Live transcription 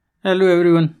Hello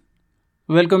everyone.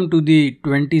 Welcome to the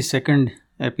 22nd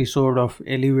episode of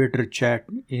Elevator Chat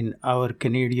in our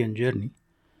Canadian journey.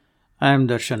 I am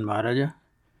Darshan Maharaja.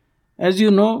 As you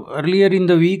know, earlier in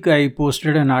the week I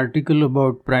posted an article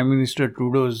about Prime Minister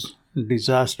Trudeau's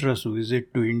disastrous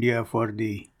visit to India for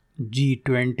the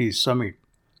G20 summit.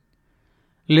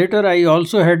 Later, I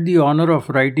also had the honor of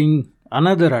writing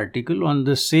another article on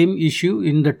the same issue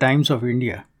in the Times of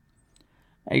India.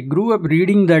 I grew up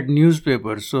reading that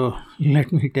newspaper, so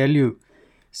let me tell you,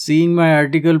 seeing my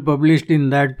article published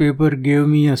in that paper gave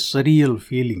me a surreal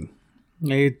feeling.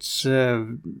 It's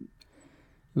a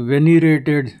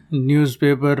venerated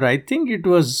newspaper. I think it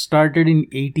was started in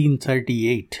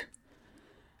 1838.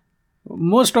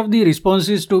 Most of the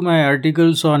responses to my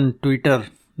articles on Twitter,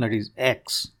 that is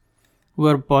X,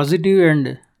 were positive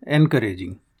and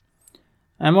encouraging.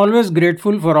 I'm always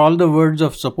grateful for all the words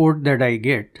of support that I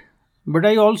get, but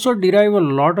I also derive a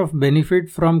lot of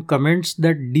benefit from comments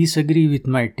that disagree with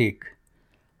my take.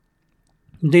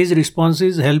 These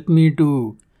responses help me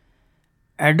to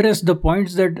address the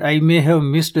points that I may have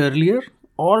missed earlier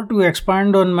or to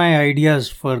expand on my ideas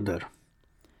further.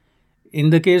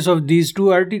 In the case of these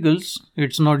two articles,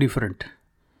 it's no different.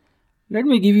 Let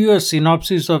me give you a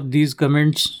synopsis of these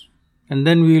comments and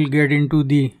then we will get into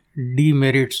the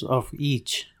demerits of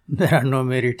each. There are no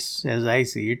merits as I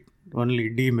see it, only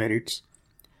demerits.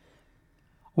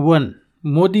 1.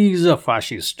 Modi is a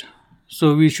fascist,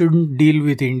 so we shouldn't deal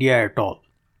with India at all.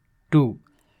 2.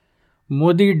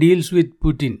 Modi deals with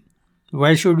Putin.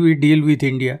 Why should we deal with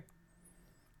India?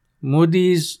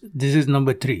 This is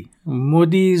number 3.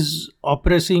 Modi is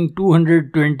oppressing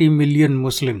 220 million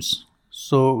Muslims.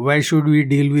 So why should we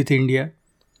deal with India?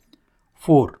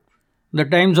 4. The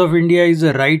Times of India is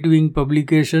a right-wing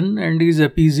publication and is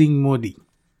appeasing Modi.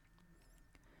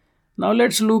 Now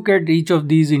let's look at each of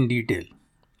these in detail.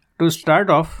 To start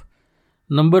off,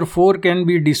 number 4 can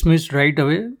be dismissed right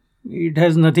away. It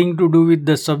has nothing to do with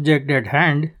the subject at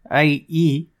hand,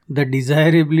 i.e., the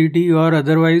desirability or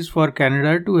otherwise for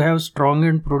Canada to have strong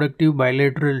and productive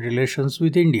bilateral relations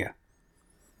with India.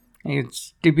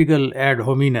 It's typical ad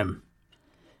hominem.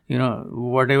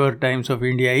 Whatever Times of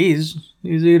India is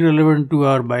irrelevant to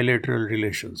our bilateral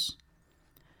relations.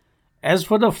 As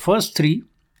for the first 3,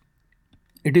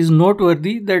 it is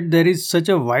noteworthy that there is such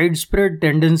a widespread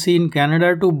tendency in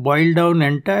Canada to boil down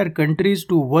entire countries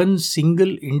to one single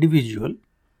individual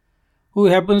who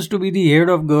happens to be the head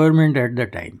of government at the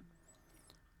time.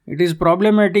 It is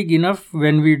problematic enough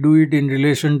when we do it in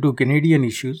relation to Canadian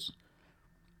issues,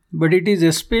 but it is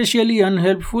especially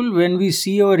unhelpful when we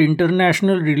see our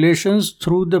international relations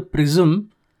through the prism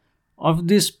of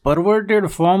this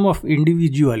perverted form of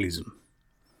individualism.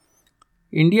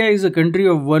 India is a country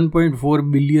of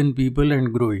 1.4 billion people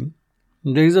and growing.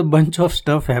 There is a bunch of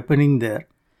stuff happening there,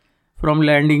 from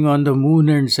landing on the moon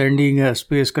and sending a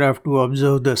spacecraft to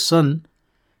observe the sun,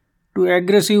 to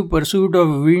aggressive pursuit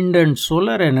of wind and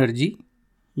solar energy.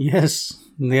 Yes,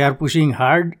 they are pushing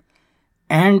hard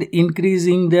and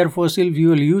increasing their fossil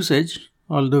fuel usage,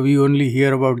 although we only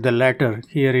hear about the latter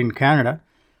here in Canada.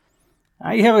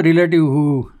 I have a relative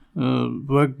who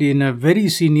worked in a very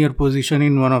senior position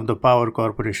in one of the power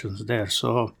corporations there,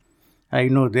 so I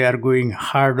know they are going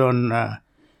hard on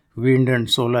wind and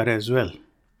solar as well.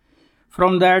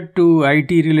 From that to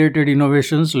IT related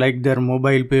innovations like their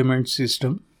mobile payment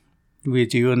system,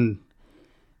 which even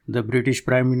the British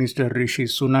Prime Minister Rishi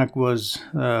Sunak was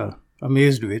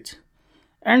amazed with,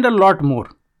 and a lot more.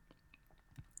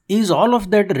 Is all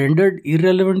of that rendered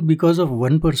irrelevant because of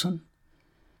one person?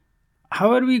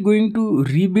 How are we going to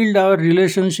rebuild our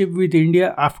relationship with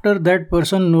India after that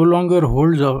person no longer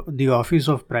holds the office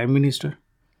of Prime Minister?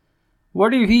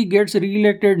 What if he gets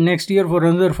re-elected next year for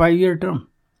another 5-year term?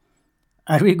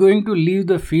 Are we going to leave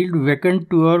the field vacant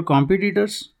to our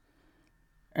competitors?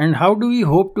 And how do we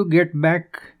hope to get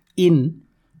back in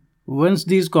once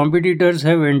these competitors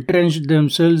have entrenched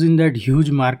themselves in that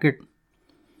huge market?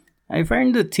 I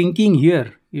find the thinking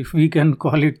here, if we can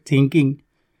call it thinking,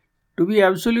 to be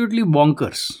absolutely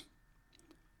bonkers.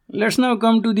 Let's now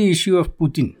come to the issue of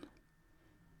Putin.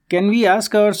 Can we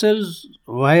ask ourselves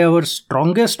why our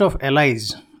strongest of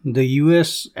allies, the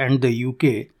US and the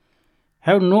UK,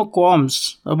 have no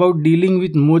qualms about dealing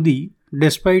with Modi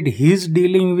despite his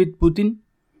dealing with Putin?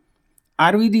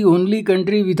 Are we the only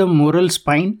country with a moral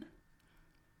spine?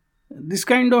 This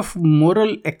kind of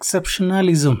moral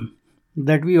exceptionalism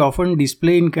that we often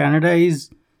display in Canada is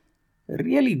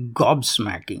really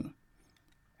gobsmacking.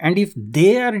 And if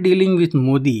they are dealing with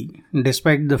Modi,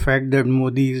 despite the fact that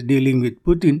Modi is dealing with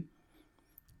Putin,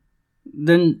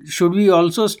 then should we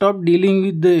also stop dealing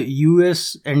with the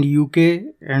US and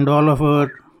UK and all of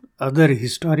our other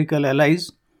historical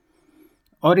allies?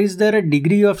 Or is there a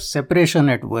degree of separation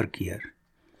at work here?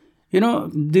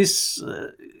 This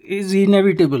is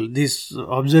inevitable, this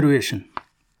observation,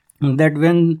 that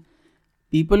when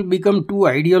people become too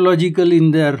ideological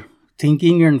in their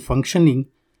thinking and functioning,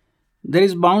 there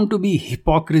is bound to be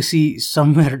hypocrisy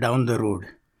somewhere down the road.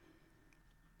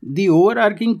 The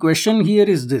overarching question here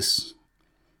is this: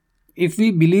 if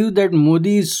we believe that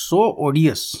Modi is so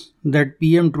odious that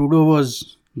PM Trudeau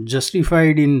was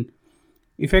justified in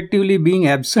effectively being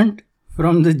absent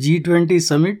from the G20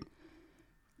 summit,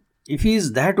 if he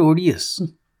is that odious,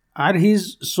 are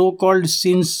his so-called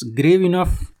sins grave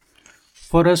enough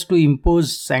for us to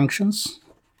impose sanctions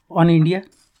on India?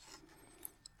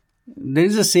 There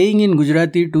is a saying in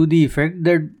Gujarati to the effect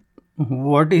that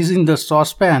what is in the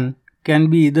saucepan can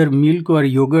be either milk or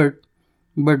yogurt,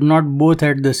 but not both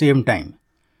at the same time.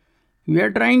 We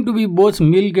are trying to be both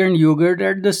milk and yogurt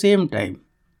at the same time.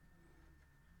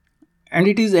 And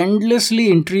it is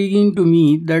endlessly intriguing to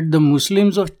me that the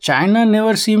Muslims of China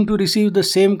never seem to receive the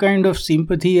same kind of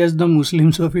sympathy as the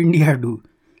Muslims of India do.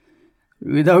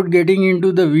 Without getting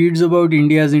into the weeds about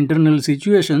India's internal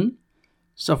situation,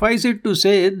 suffice it to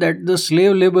say that the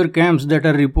slave labor camps that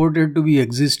are reported to be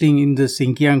existing in the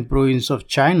Xinjiang province of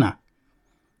China,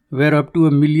 where up to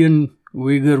 1 million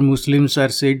Uyghur Muslims are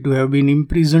said to have been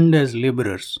imprisoned as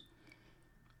laborers,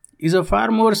 is a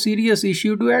far more serious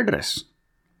issue to address.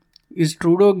 Is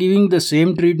Trudeau giving the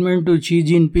same treatment to Xi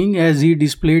Jinping as he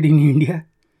displayed in India?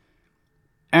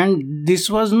 And this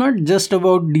was not just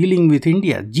about dealing with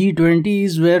India. G20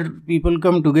 is where people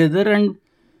come together and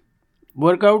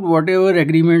work out whatever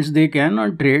agreements they can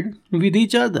on trade with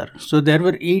each other. So there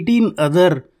were 18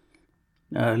 other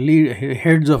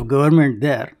heads of government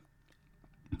there.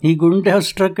 He couldn't have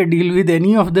struck a deal with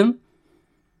any of them.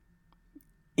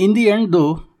 In the end,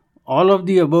 though, all of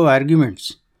the above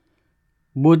arguments,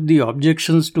 both the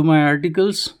objections to my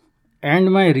articles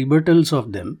and my rebuttals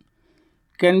of them,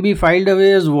 can be filed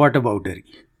away as whataboutery.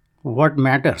 What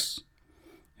matters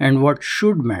and what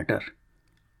should matter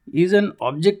is an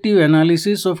objective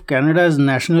analysis of Canada's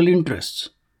national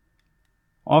interests.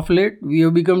 Of late, we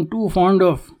have become too fond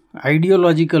of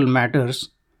ideological matters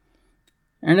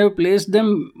and have placed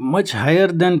them much higher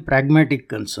than pragmatic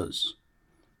concerns.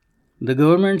 The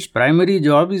government's primary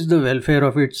job is the welfare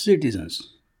of its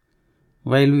citizens.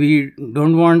 While we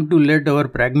don't want to let our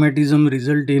pragmatism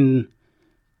result in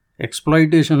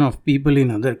exploitation of people in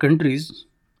other countries,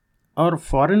 our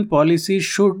foreign policy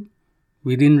should,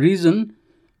 within reason,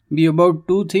 be about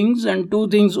two things and two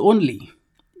things only.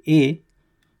 A,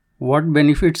 what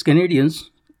benefits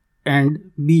Canadians,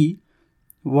 and B,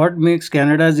 what makes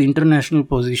Canada's international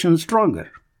position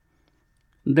stronger.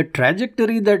 The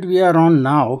trajectory that we are on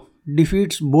now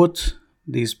defeats both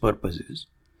these purposes.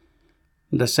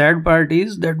 The sad part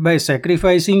is that by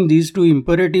sacrificing these two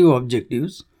imperative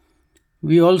objectives,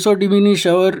 we also diminish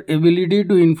our ability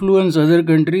to influence other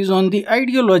countries on the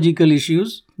ideological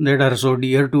issues that are so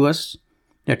dear to us,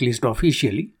 at least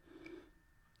officially.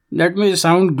 That may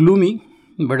sound gloomy,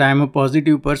 but I am a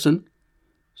positive person,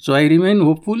 so I remain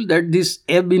hopeful that this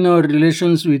ebb in our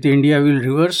relations with India will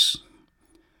reverse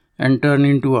and turn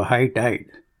into a high tide.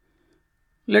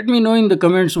 Let me know in the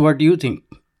comments what you think.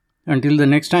 Until the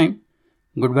next time,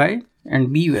 goodbye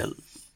and be well.